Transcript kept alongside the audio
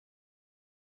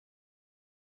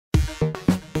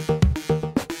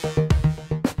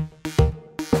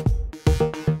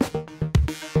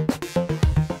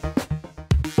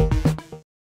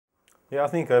Yeah, I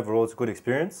think overall it's a good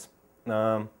experience.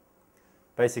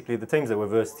 Basically, the teams that we're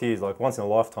versed here is like once in a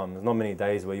lifetime. There's not many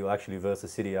days where you'll actually verse a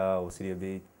City A or City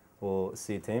B or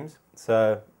C teams.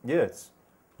 So yeah, it's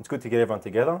good to get everyone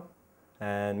together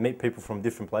and meet people from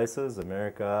different places,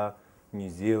 America, New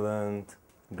Zealand,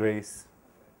 Greece,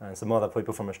 and some other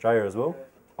people from Australia as well.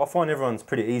 I find everyone's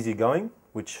pretty easygoing,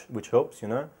 which helps, you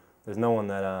know. There's no one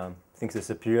that thinks they're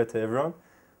superior to everyone.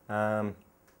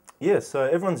 Yeah, so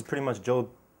everyone's pretty much gelled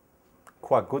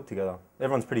quite good together.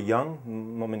 Everyone's pretty young,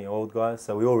 not many old guys,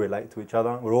 so we all relate to each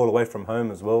other. We're all away from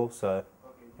home as well, so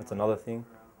that's another thing.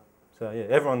 So yeah,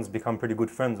 everyone's become pretty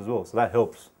good friends as well, so that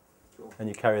helps. And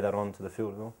you carry that on to the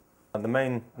field as well. The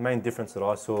main difference that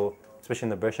I saw, especially in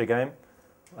the Brescia game,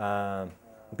 a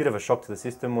bit of a shock to the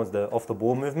system was the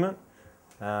off-the-ball movement.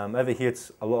 Over here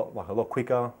it's a lot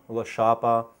quicker, a lot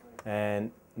sharper, and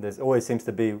there's always seems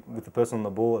to be, with the person on the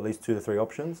ball, at least 2 to 3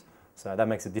 options. So that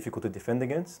makes it difficult to defend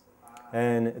against.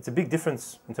 And it's a big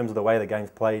difference in terms of the way the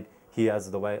game's played here as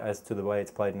to the way it's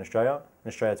played in Australia. In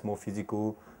Australia it's more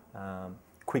physical,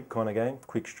 quick kind of game,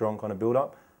 quick, strong kind of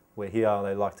build-up, where here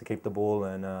they like to keep the ball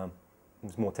and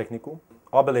it's more technical.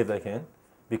 I believe they can,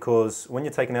 because when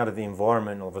you're taken out of the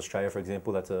environment of Australia, for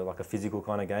example, that's like a physical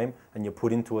kind of game, and you're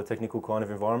put into a technical kind of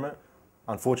environment,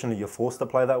 unfortunately you're forced to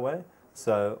play that way.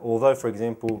 So although, for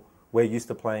example, we're used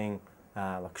to playing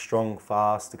like strong,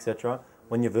 fast, etc.,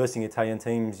 when you're versing Italian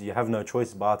teams, you have no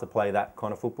choice but to play that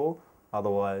kind of football.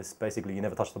 Otherwise, basically, you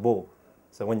never touch the ball.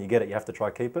 So when you get it, you have to try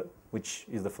to keep it, which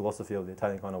is the philosophy of the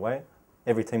Italian kind of way.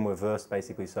 Every team we've versed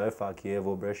basically so far,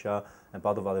 Chievo, Brescia, and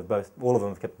Padova, all of them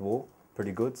have kept the ball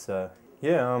pretty good. So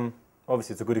yeah,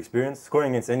 obviously it's a good experience.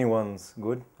 Scoring against anyone's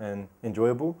good and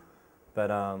enjoyable, but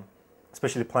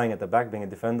especially playing at the back, being a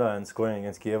defender, and scoring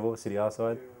against Chievo, City A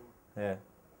side, yeah,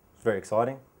 it's very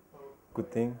exciting.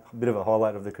 Good thing, a bit of a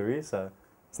highlight of the career. So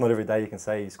it's not every day you can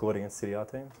say you scored against City A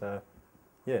team. So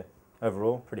yeah,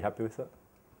 overall pretty happy with it.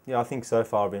 Yeah, I think so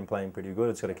far I've been playing pretty good.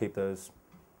 It's got to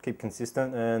keep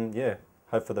consistent, and yeah,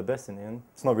 hope for the best in the end.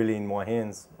 It's not really in my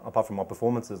hands. Apart from my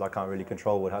performances, I can't really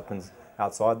control what happens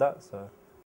outside that. So.